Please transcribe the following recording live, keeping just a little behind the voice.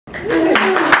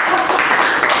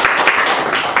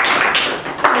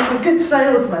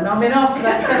salesman. I mean, after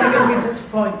that, it's only going to be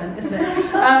disappointment, isn't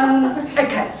it?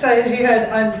 Okay, so as you heard,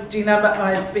 I'm Jean Lambert.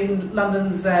 I've been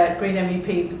London's Green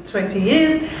MEP for 20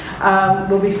 years.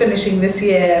 We'll be finishing this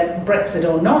year, Brexit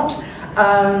or not,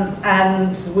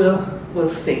 and we'll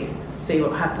see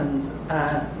what happens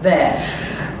there.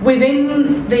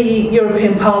 Within the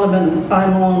European Parliament,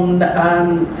 I'm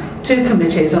on 2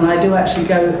 committees, and I do actually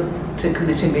go to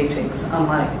committee meetings,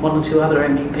 unlike 1 or 2 other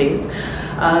MEPs.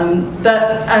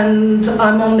 And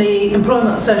I'm on the Employment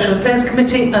and Social Affairs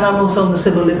Committee, and I'm also on the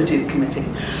Civil Liberties Committee.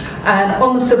 And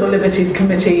on the Civil Liberties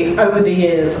Committee, over the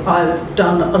years, I've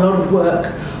done a lot of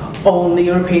work on the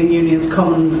European Union's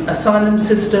common asylum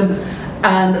system,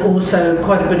 and also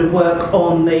quite a bit of work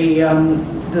on the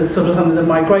sort of the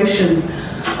migration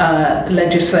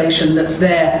legislation that's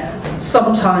there,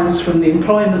 sometimes from the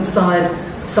employment side,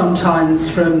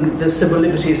 sometimes from the civil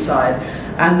liberties side.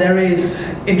 And there is,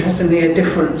 interestingly, a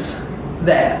difference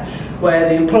there, where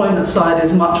the employment side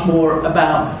is much more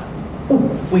about,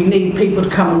 we need people to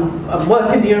come and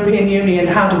work in the European Union,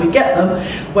 how do we get them?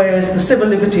 Whereas the civil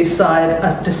liberties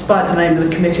side, despite the name of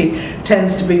the committee,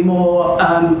 tends to be more,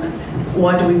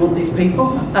 why do we want these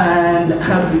people and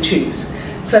how do we choose?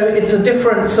 So it's a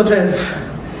different sort of,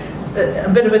 a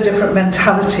bit of a different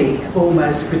mentality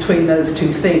almost between those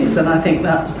 2 things, and I think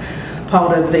that's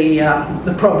part of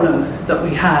the problem that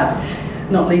we have,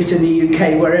 not least in the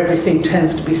UK, where everything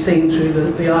tends to be seen through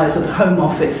the eyes of the Home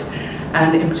Office,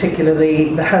 and in particular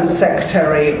the Home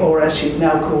Secretary, or as she's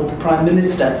now called, the Prime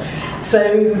Minister.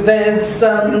 So there's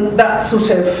that sort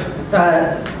of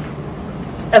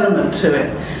element to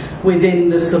it within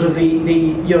the sort of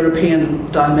the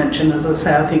European dimension, as I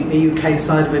say, I think the UK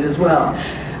side of it as well.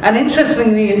 And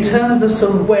interestingly, in terms of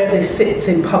sort of where this sits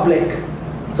in public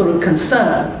sort of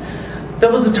concern,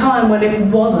 there was a time when it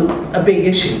wasn't a big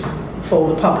issue for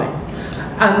the public,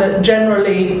 and that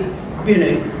generally, you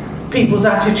know, people's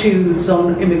attitudes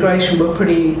on immigration were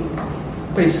pretty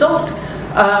soft,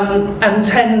 and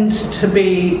tend to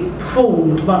be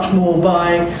formed much more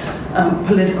by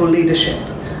political leadership.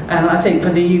 And I think for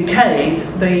the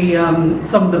UK,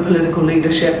 some of the political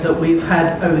leadership that we've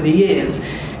had over the years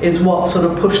is what sort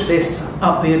of pushed this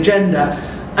up the agenda,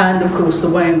 and of course the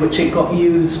way in which it got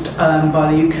used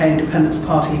by the UK Independence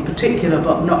Party in particular,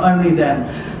 but not only them,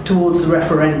 towards the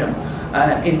referendum,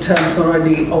 in terms not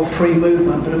only of free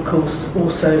movement, but of course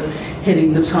also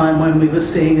hitting the time when we were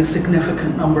seeing a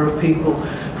significant number of people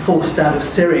forced out of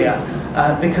Syria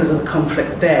because of the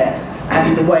conflict there,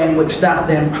 and the way in which that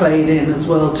then played in as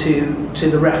well to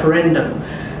the referendum.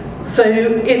 So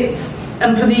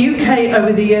and for the UK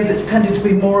over the years, it's tended to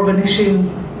be more of an issue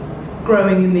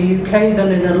growing in the UK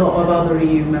than in a lot of other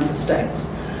EU member states.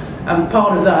 And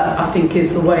part of that, I think,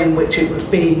 is the way in which it was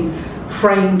being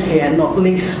framed here, not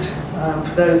least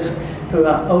for those who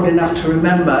are old enough to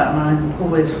remember, and I'm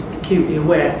always acutely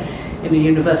aware in a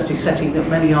university setting that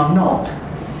many are not,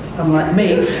 unlike me,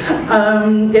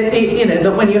 you know,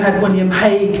 that when you had William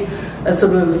Hague, a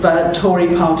sort of Tory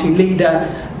party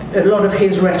leader, a lot of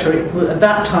his rhetoric at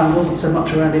that time wasn't so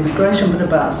much around immigration, but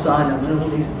about asylum and all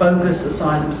these bogus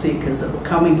asylum seekers that were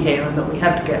coming here and that we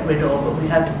had to get rid of, but we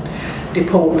had to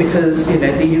deport because, you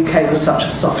know, the UK was such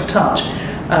a soft touch.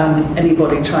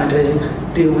 Anybody trying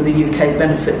to deal with the UK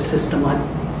benefits system, I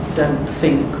don't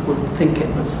think would think it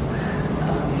was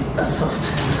a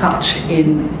soft touch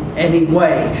in any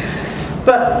way.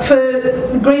 But for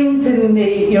the Greens in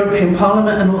the European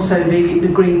Parliament, and also the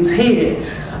Greens here,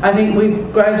 I think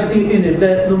we've gradually, you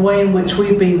know, the way in which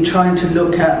we've been trying to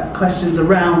look at questions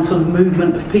around sort of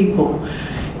movement of people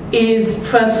is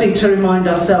firstly to remind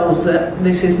ourselves that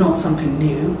this is not something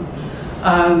new.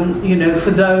 You know,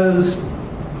 for those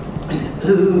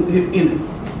who, you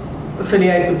know,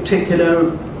 affiliate with particular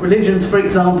religions, for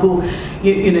example,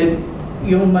 you know,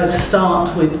 you almost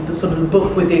start with the sort of the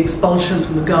book with the expulsion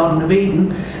from the Garden of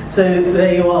Eden. So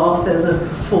there you are, there's a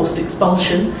forced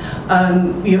expulsion.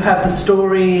 You have the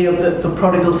story of the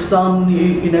prodigal son,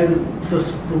 you know, the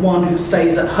one who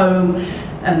stays at home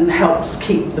and helps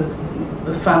keep the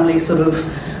family sort of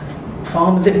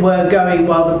farm, as it were, going,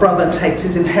 while the brother takes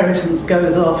his inheritance,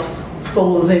 goes off,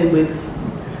 falls in with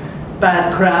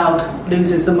bad crowd,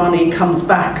 loses the money, comes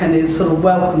back and is sort of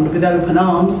welcomed with open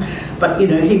arms. But, you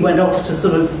know, he went off to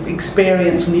sort of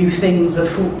experience new things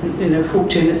of, you know,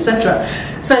 fortune, etc.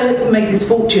 So make his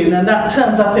fortune, and that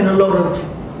turns up in a lot of,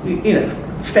 you know,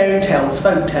 fairy tales,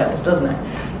 folk tales, doesn't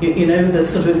it? You know, the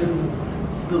sort of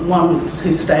the ones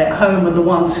who stay at home and the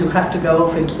ones who have to go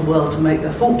off into the world to make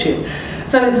their fortune.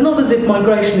 So it's not as if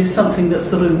migration is something that's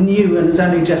sort of new and is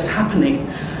only just happening.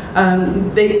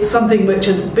 It's something which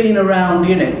has been around,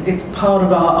 it's part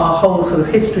of our whole sort of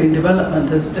history and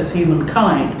development as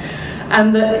humankind.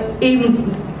 And that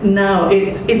even now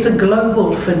it's a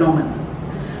global phenomenon.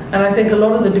 And I think a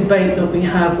lot of the debate that we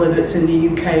have, whether it's in the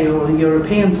UK or the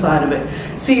European side of it,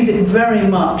 sees it very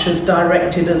much as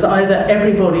directed as either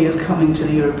everybody is coming to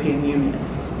the European Union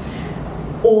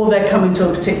or they're coming to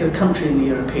a particular country in the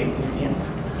European Union.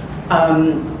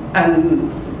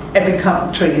 And every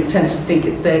country tends to think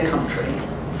it's their country.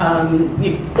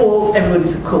 Or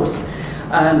everybody's, of course,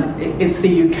 it's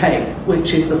the UK,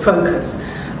 which is the focus.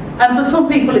 And for some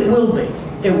people it will be.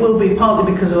 It will be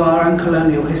partly because of our own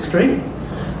colonial history.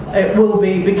 It will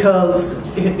be because,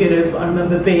 I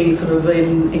remember being sort of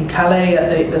in Calais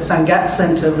at the Sangat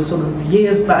Centre sort of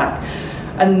years back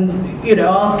and,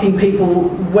 asking people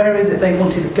where is it they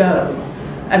wanted to go.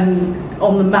 And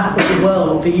on the map of the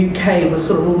world, the UK was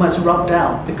sort of almost rubbed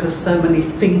out because so many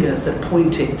fingers had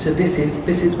pointed to this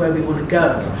is where we want to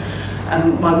go.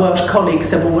 And my Welsh colleague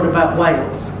said, well, what about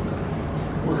Wales?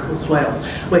 Well, of course, Wales.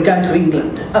 We're going to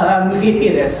England.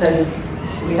 So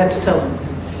we had to tell them.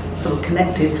 Sort of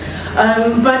connected,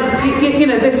 but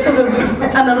this sort of,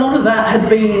 and a lot of that had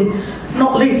been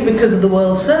not least because of the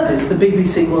World Service, the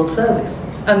BBC World Service,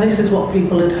 and this is what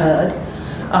people had heard,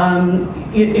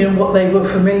 what they were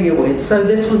familiar with. So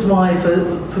this was why,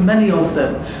 for many of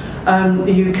them,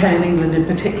 the UK and England in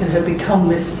particular had become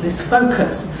this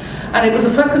focus, and it was a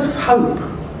focus of hope,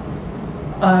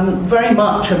 very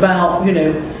much about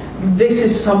this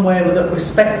is somewhere that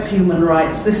respects human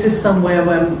rights. This is somewhere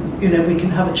where we can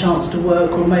have a chance to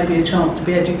work or maybe a chance to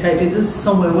be educated. This is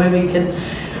somewhere where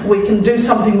we can do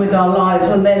something with our lives,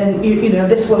 and then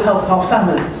this will help our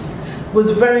families.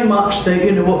 Was very much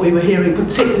what we were hearing,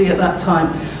 particularly at that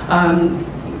time.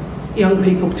 Young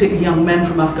people, particularly young men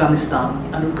from Afghanistan,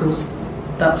 and of course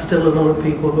that's still a lot of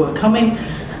people who are coming.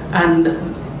 And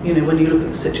when you look at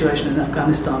the situation in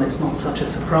Afghanistan, it's not such a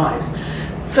surprise.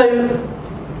 So.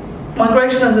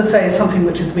 Migration, as I say, is something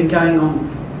which has been going on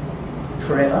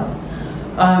forever.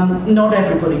 Not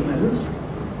everybody moves.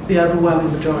 The overwhelming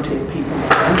majority of people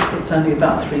don't. It's only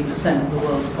about 3% of the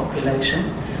world's population.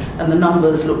 And the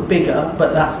numbers look bigger,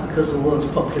 but that's because the world's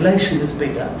population is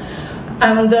bigger.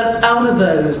 And that out of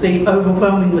those, the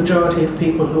overwhelming majority of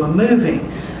people who are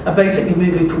moving are basically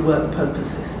moving for work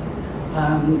purposes.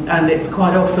 And it's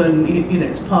quite often,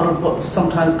 it's part of what's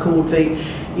sometimes called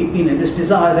this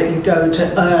desire that you go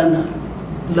to earn,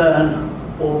 learn,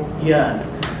 or yearn.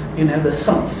 There's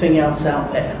something else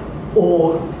out there,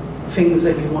 or things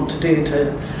that you want to do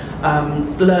to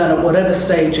learn at whatever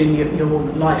stage in your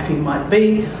life you might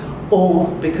be, or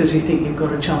because you think you've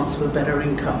got a chance of a better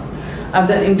income. And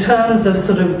that in terms of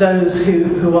sort of those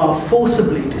who are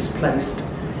forcibly displaced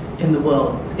in the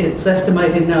world, it's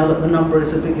estimated now that the number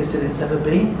is the biggest that it's ever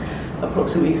been,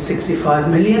 approximately 65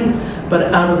 million,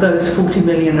 but out of those 40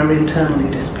 million are internally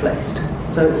displaced,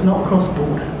 so it's not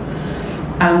cross-border.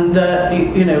 And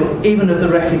even of the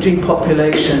refugee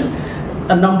population,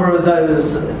 a number of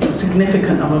those, a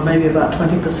significant number, maybe about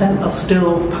 20%, are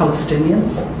still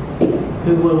Palestinians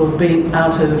who will have been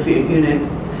out of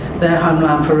their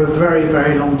homeland for a very,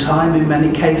 very long time in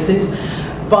many cases.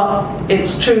 But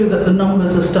it's true that the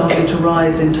numbers are starting to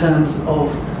rise in terms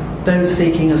of those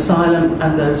seeking asylum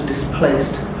and those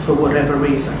displaced for whatever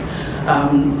reason.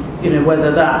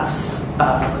 Whether that's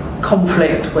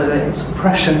conflict, whether it's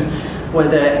oppression,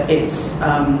 whether it's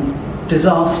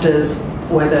disasters,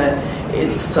 whether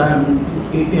it's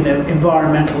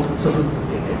environmental, sort of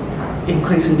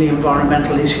increasingly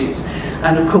environmental issues.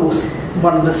 And of course,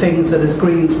 one of the things that as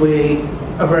Greens we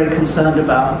are very concerned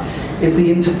about is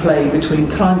the interplay between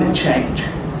climate change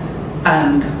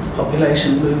and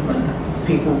population movement.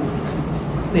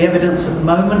 The evidence at the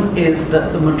moment is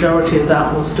that the majority of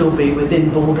that will still be within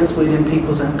borders, within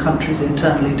people's own countries,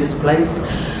 internally displaced.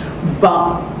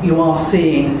 But you are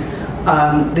seeing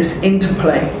this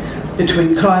interplay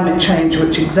between climate change,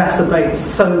 which exacerbates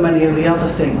so many of the other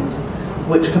things,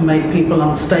 which can make people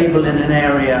unstable in an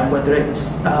area, whether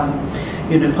it's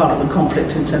part of the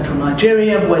conflict in central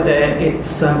Nigeria, whether it's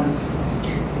sort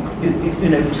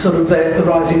of the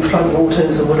rising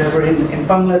floodwaters or whatever in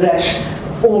Bangladesh,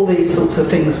 all these sorts of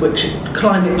things which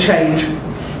climate change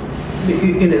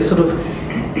sort of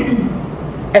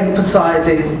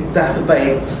emphasises,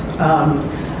 exacerbates,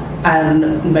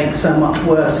 and makes so much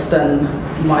worse than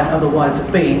might otherwise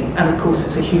have been. And of course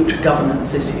it's a huge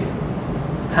governance issue.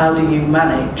 How do you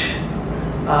manage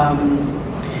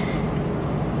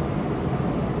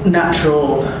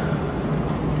natural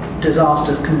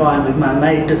disasters combined with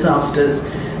man-made disasters?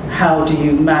 How do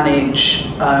you manage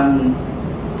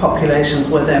populations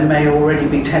where there may already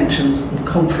be tensions and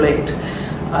conflict?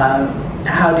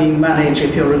 How do you manage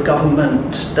if you're a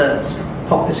government that's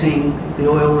pocketing the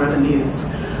oil revenues?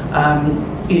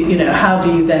 How do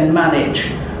you then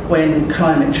manage when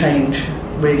climate change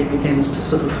really begins to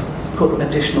sort of put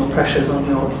additional pressures on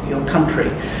your country?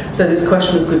 So this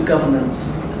question of good governance,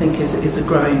 I think, is a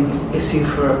growing issue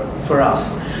for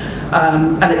us.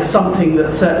 And it's something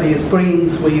that certainly as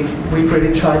Greens we've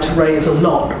really tried to raise a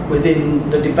lot within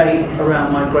the debate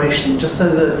around migration, just so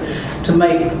that to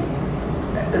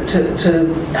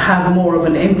have more of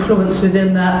an influence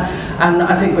within that. And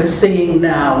I think we're seeing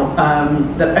now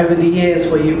that over the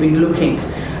years where you've been looking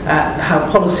at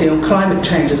how policy on climate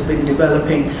change has been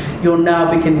developing, you're now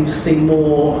beginning to see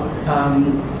more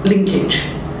linkage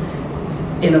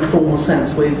in a formal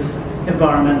sense with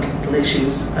environmental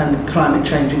issues and climate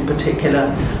change in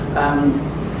particular,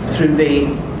 through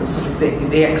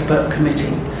the expert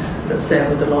committee that's there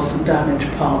with the loss and damage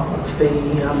part of the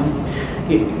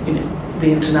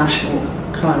international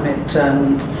climate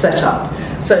setup.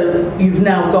 So you've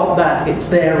now got that. It's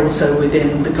there also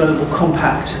within the Global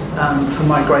Compact for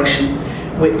Migration,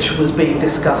 which was being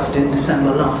discussed in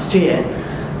December last year.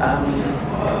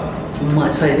 We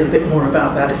might say a bit more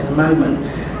about that in a moment.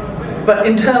 But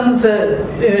in terms of,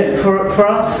 for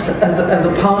us as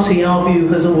a party, our view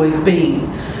has always been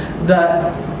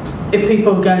that if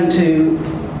people are going to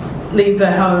leave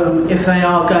their home, if they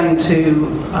are going to,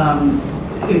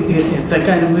 if they're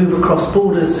going to move across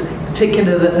borders, in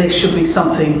particular, that this should be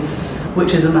something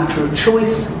which is a matter of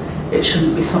choice. It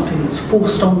shouldn't be something that's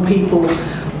forced on people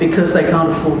because they can't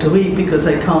afford to eat, because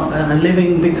they can't earn a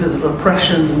living, because of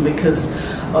oppression, and because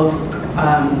of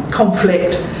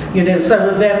conflict.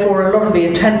 So therefore a lot of the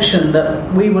attention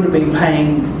that we would have been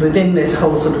paying within this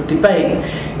whole sort of debate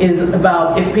is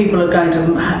about if people are going to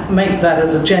make that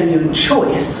as a genuine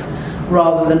choice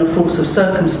rather than a force of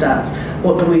circumstance,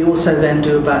 what do we also then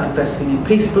do about investing in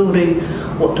peace building?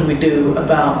 What do we do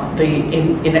about the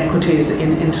inequities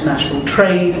in international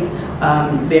trade,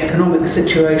 the economic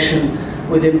situation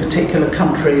within particular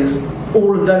countries?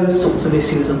 All of those sorts of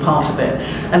issues are part of it.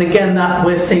 And again, that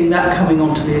we're seeing that coming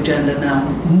onto the agenda now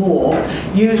more,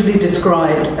 usually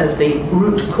described as the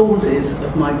root causes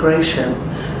of migration,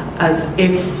 as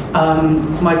if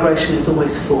migration is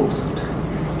always forced,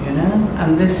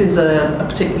 And this is a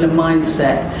particular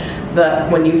mindset that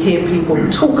when you hear people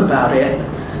talk about it,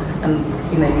 and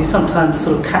you sometimes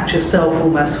sort of catch yourself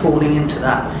almost falling into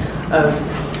that of,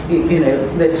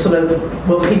 there's sort of,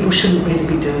 well, people shouldn't really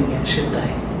be doing it, should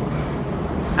they?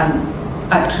 And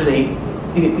actually,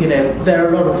 there are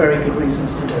a lot of very good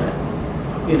reasons to do it.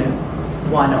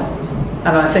 Why not?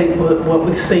 And I think what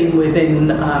we've seen within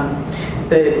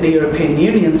the European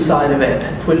Union side of it,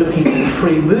 if we're looking at the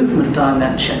free movement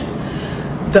dimension,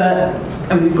 that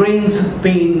the Greens have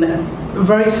been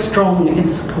very strong in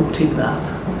supporting that.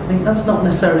 I think that's not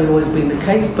necessarily always been the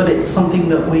case, but it's something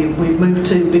that we've moved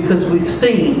to because we've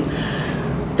seen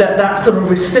that sort of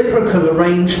reciprocal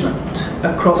arrangement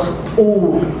across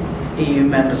all EU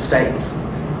member states,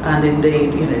 and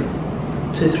indeed,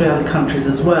 2 or 3 other countries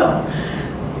as well,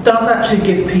 does actually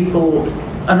give people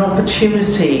an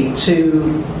opportunity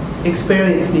to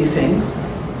experience new things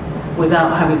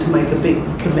without having to make a big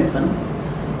commitment.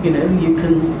 You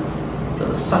can sort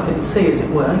of suck it and see, as it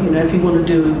were. If you want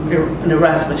to do an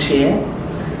Erasmus year,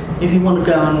 if you want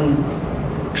to go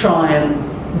and try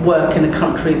and work in a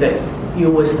country that you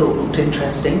always thought looked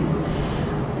interesting,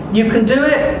 you can do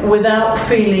it without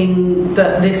feeling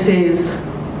that this is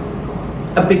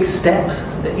a big step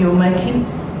that you're making,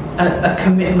 a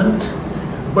commitment.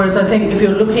 Whereas I think if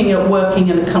you're looking at working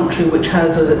in a country which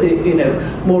has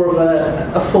more of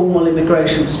a formal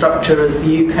immigration structure, as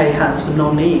the UK has for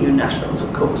non-EU nationals,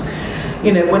 of course,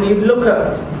 when you look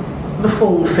at the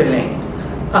form filling,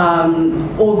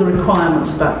 all the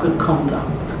requirements about good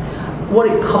conduct, what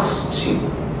it costs you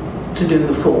to do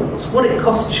the forms, what it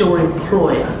costs your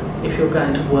employer if you're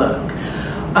going to work.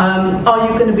 Are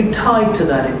you going to be tied to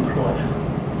that employer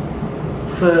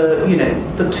for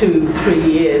the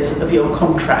 2-3 years of your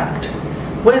contract?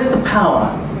 Where's the power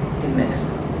in this?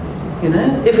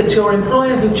 If it's your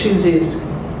employer who chooses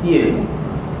you,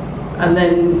 and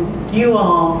then you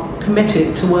are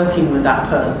committed to working with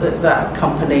that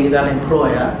company, that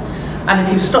employer, and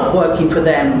if you stop working for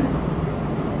them,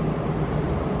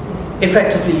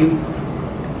 effectively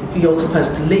you're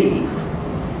supposed to leave.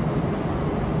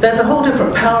 There's a whole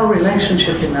different power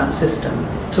relationship in that system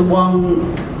to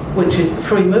one which is the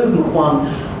free movement one,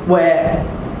 where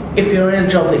if you're in a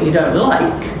job that you don't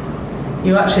like,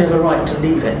 you actually have a right to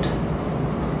leave it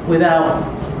without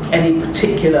any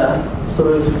particular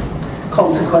sort of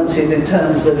consequences in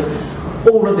terms of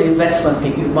all of the investment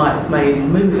that you might have made in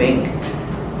moving,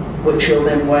 which you're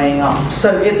then weighing up.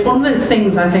 So it's one of those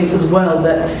things, I think, as well,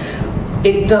 that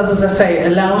it does, as I say,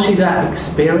 it allows you that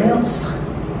experience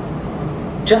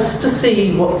just to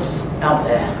see what's out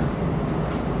there.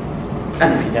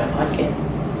 And if you don't like it,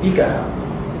 you go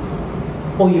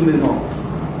or you move on.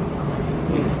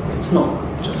 It's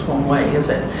not just one way, is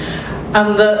it?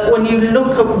 And when you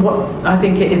look at what I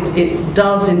think it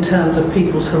does in terms of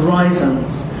people's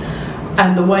horizons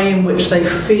and the way in which they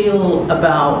feel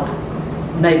about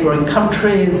neighbouring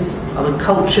countries, other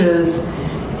cultures,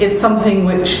 it's something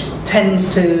which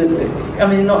tends to, I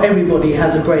mean, not everybody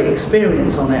has a great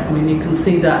experience on it. I mean, you can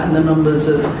see that in the numbers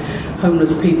of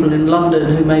homeless people in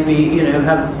London who maybe, you know,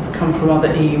 have come from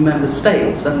other EU member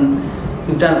states and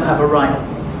who don't have a right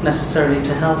necessarily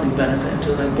to housing benefit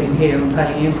until they've been here and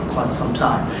paying in for quite some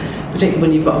time, particularly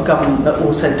when you've got a government that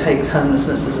also takes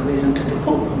homelessness as a reason to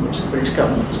deport them, which the British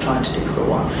government was trying to do for a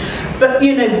while. But,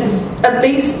 you know, at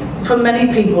least for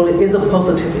many people it is a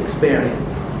positive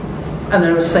experience, and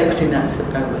there are safety nets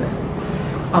that go with it.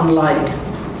 Unlike,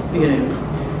 you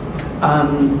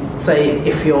know, say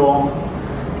if you're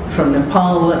from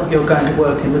Nepal, you're going to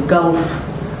work in the Gulf,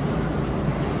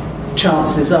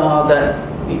 chances are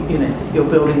that, you know, you're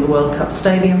building the World Cup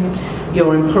stadium,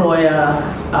 your employer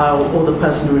or the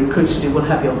person who recruited you will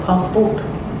have your passport,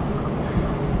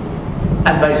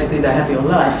 and basically they have your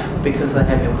life because they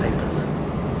have your papers.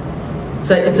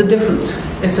 So it's a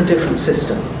different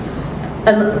system.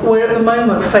 And we're at the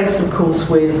moment faced, of course,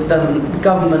 with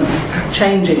government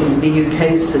changing the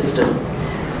UK system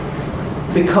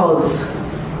because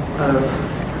of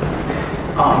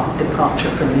our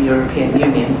departure from the European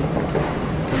Union.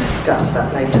 Discuss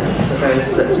that later for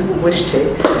those that wish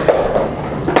to.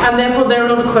 And therefore there are a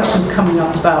lot of questions coming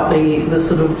up about the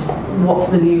sort of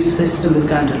what the new system is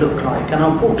going to look like. And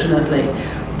unfortunately,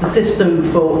 the system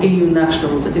for EU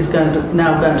nationals is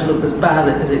now going to look as bad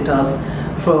as it does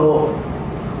for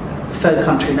third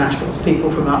country nationals, people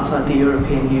from outside the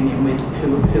European Union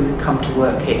who come to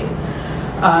work here.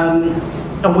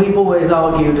 And we've always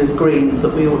argued as Greens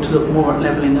that we ought to look more at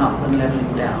levelling up than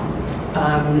levelling down.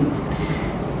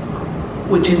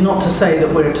 Which is not to say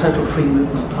that we're a total free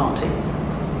movement party.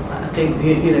 I think,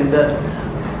 you know,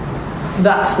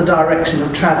 that's the direction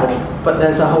of travel, but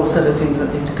there's a whole set of things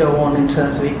that need to go on in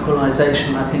terms of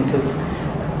equalisation, I think,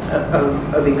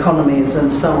 of economies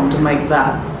and so on to make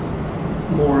that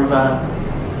more of a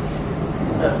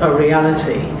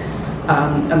reality.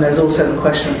 And there's also the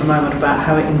question at the moment about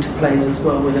how it interplays as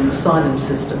well with an asylum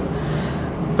system.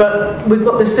 But we've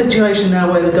got this situation now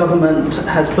where the government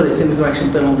has put its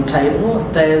immigration bill on the table.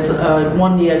 There's a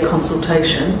 1-year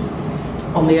consultation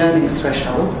on the earnings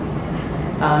threshold,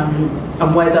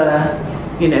 and whether,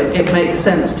 you know, it makes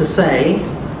sense to say,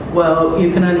 well,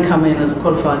 you can only come in as a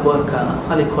qualified worker,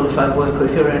 highly qualified worker,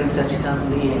 if you're earning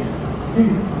 30,000 a year.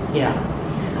 Yeah.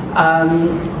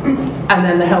 And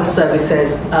then the health service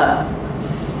says,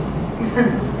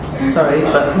 sorry,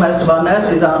 but most of our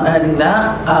nurses aren't earning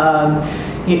that.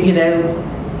 You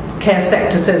know, care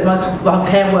sector says most of our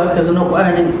care workers are not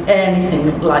earning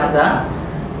anything like that.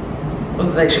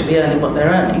 Well, they should be earning what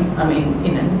they're earning. I mean,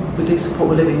 you know, we do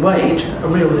support a living wage, a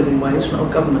real living wage, not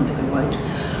a government living wage.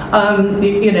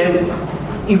 You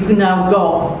know, you've now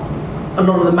got a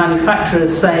lot of the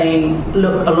manufacturers saying,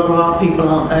 look, a lot of our people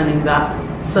aren't earning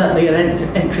that, certainly at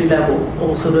entry level,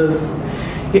 or sort of,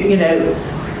 you know.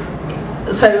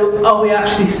 So are we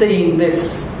actually seeing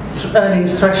this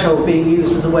earnings threshold being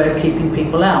used as a way of keeping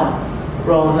people out,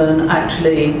 rather than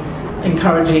actually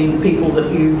encouraging people that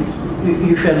you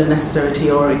feel are necessary to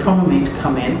your economy to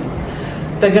come in?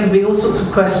 There are going to be all sorts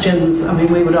of questions. I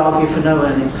mean, we would argue for no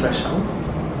earnings threshold.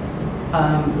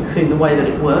 We've seen the way that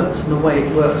it works, and the way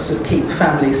it works to keep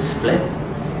families split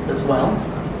as well.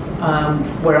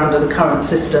 Where under the current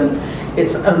system,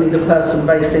 it's only the person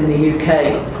based in the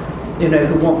UK, you know,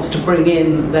 who wants to bring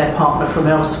in their partner from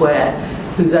elsewhere,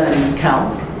 whose earnings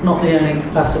count, not the earning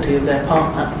capacity of their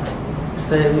partner.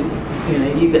 So, you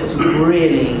know, you get some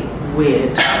really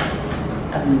weird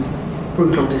and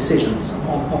brutal decisions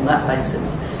on that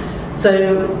basis.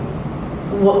 So,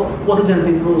 what are going to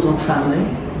be the rules on family?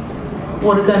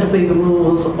 What are going to be the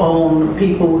rules on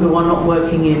people who are not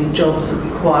working in jobs that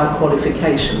require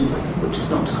qualifications, which is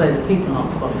not to say that people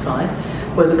aren't qualified,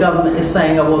 where the government is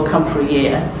saying, oh, well, come for a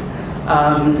year.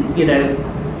 You know,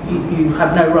 you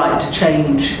have no right to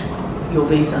change your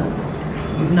visa.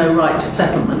 You have no right to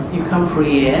settlement. You come for a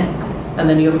year, and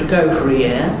then you have to go for a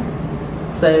year.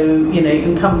 So, you know, you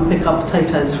can come and pick up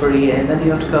potatoes for a year, then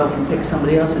you have to go off and pick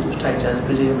somebody else's potatoes,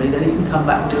 presumably, then you can come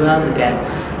back and do ours again,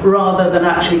 rather than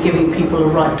actually giving people a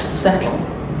right to settle,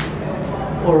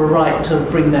 or a right to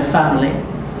bring their family,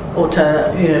 or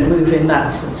to, you know, move in that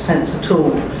sense at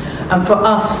all. And for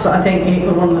us, I think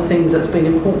one of the things that's been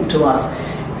important to us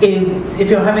is, if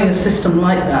you're having a system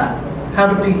like that, how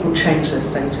do people change their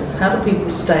status? How do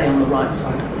people stay on the right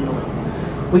side of the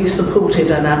law? We've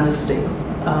supported an amnesty,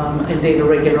 indeed a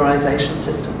regularisation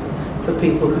system for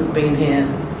people who've been here,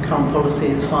 current policy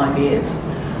is 5 years,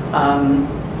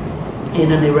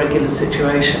 in an irregular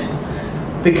situation.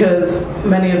 Because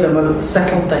many of them are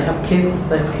settled, they have kids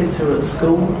who are at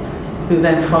school, who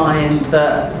then find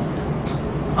that,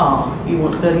 you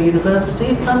want to go to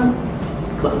university?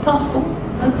 Got a passport?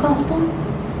 No passport?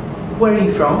 Where are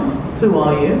you from? Who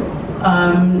are you?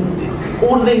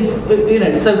 All of these, you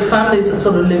know, so families that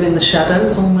sort of live in the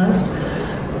shadows almost,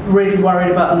 really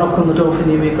worried about a knock on the door from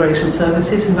the immigration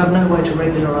services, who have no way to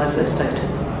regularise their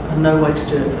status and no way to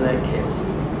do it for their kids.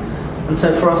 And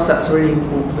so for us, that's really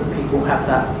important that people have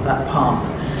that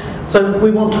path. So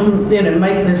we want to, you know,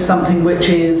 make this something which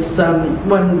is,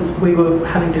 when we were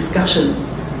having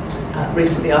discussions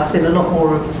recently, I've seen a lot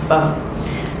more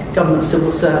of government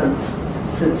civil servants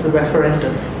since the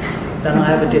referendum than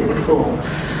I ever did before.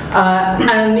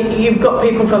 And you've got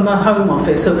people from the Home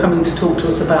Office who are coming to talk to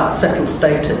us about settled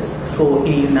status for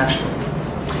EU nationals.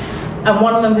 And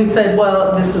one of them who said,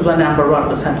 well, this is when Amber Rudd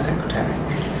was Home Secretary.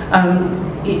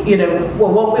 You know,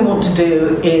 well, what we want to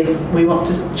do is we want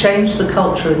to change the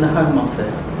culture in the Home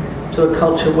Office to a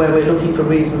culture where we're looking for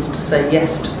reasons to say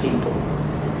yes to people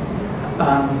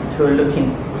who are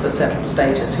looking for settled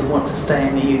status, who want to stay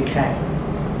in the UK.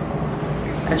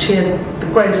 And she had the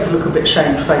grace to look a bit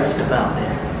shamefaced about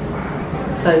this.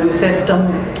 So we said,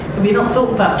 have you not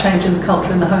thought about changing the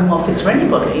culture in the Home Office for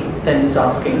anybody, then who's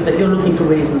asking, that you're looking for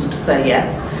reasons to say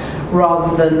yes,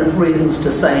 rather than reasons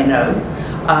to say no?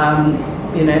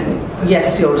 You know,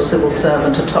 yes, you're a civil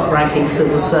servant, a top-ranking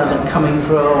civil servant coming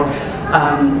for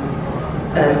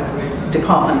a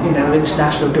department, you know,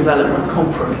 international development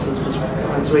conference, as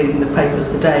I was reading the papers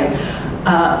today,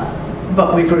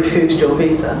 but we've refused your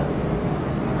visa.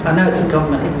 I know it's a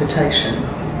government invitation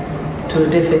to a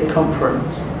DFID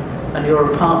conference, and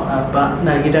you're a partner, but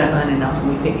no, you don't earn enough, and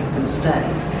we think you can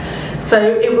stay. So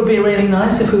it would be really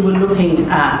nice if we were looking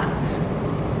at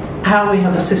how we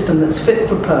have a system that's fit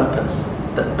for purpose,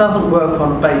 that doesn't work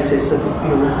on a basis of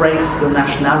your race, your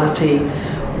nationality,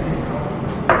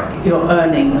 your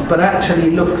earnings, but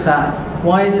actually looks at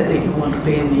why is it that you want to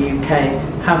be in the UK,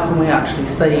 how can we actually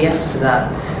say yes to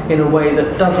that in a way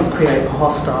that doesn't create a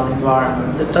hostile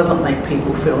environment, that doesn't make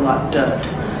people feel like dirt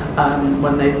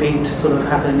when they've been to sort of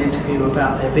have an interview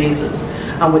about their visas,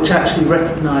 and which actually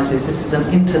recognises this is an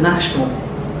international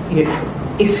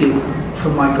issue for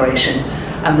migration,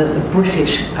 and that the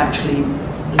British actually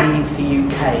leave the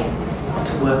UK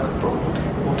to work abroad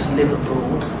or to live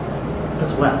abroad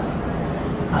as well.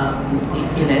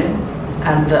 You know,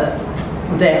 and that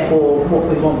therefore what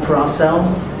we want for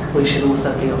ourselves we should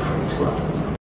also be offering to others.